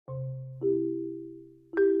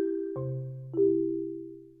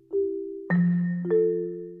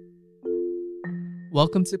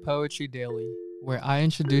Welcome to Poetry Daily, where I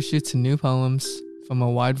introduce you to new poems from a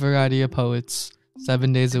wide variety of poets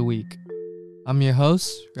 7 days a week. I'm your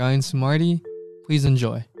host, Ryan Smarty. Please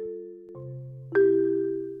enjoy.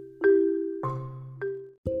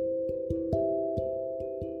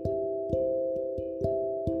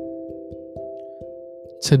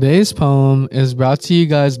 Today's poem is brought to you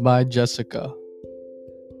guys by Jessica.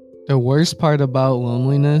 The worst part about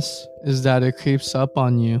loneliness is that it creeps up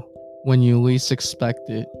on you when you least expect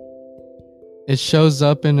it. It shows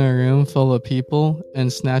up in a room full of people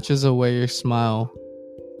and snatches away your smile,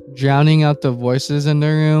 drowning out the voices in the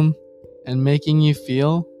room and making you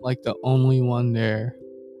feel like the only one there.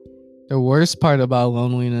 The worst part about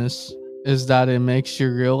loneliness is that it makes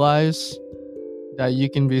you realize that you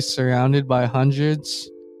can be surrounded by hundreds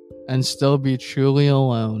and still be truly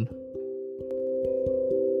alone.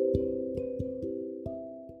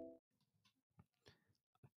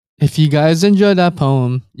 If you guys enjoyed that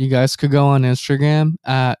poem, you guys could go on Instagram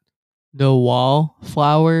at the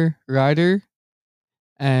Wallflower Writer,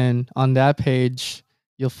 and on that page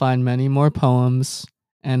you'll find many more poems,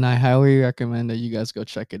 and I highly recommend that you guys go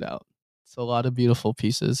check it out. It's a lot of beautiful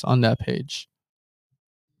pieces on that page.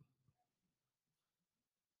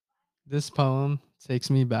 This poem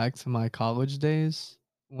takes me back to my college days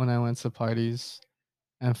when I went to parties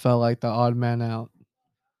and felt like the odd man out.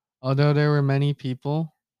 Although there were many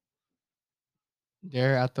people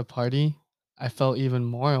there at the party, I felt even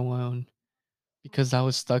more alone because I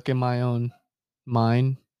was stuck in my own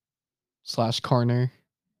mind/corner.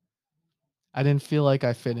 I didn't feel like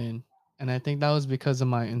I fit in, and I think that was because of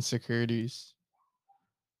my insecurities.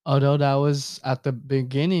 Although that was at the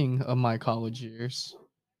beginning of my college years,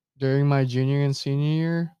 during my junior and senior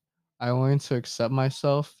year, I learned to accept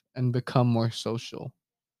myself and become more social.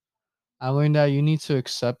 I learned that you need to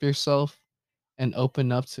accept yourself and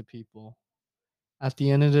open up to people. At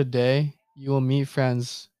the end of the day, you will meet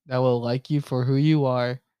friends that will like you for who you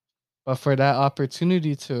are, but for that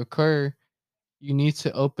opportunity to occur, you need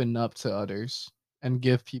to open up to others and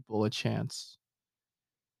give people a chance.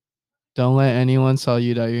 Don't let anyone tell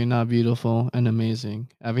you that you're not beautiful and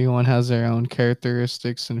amazing. Everyone has their own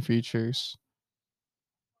characteristics and features.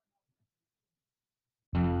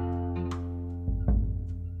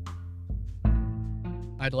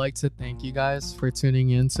 I'd like to thank you guys for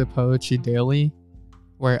tuning in to Poetry Daily,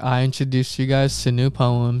 where I introduce you guys to new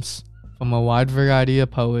poems from a wide variety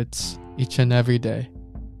of poets each and every day.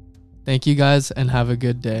 Thank you guys and have a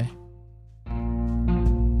good day.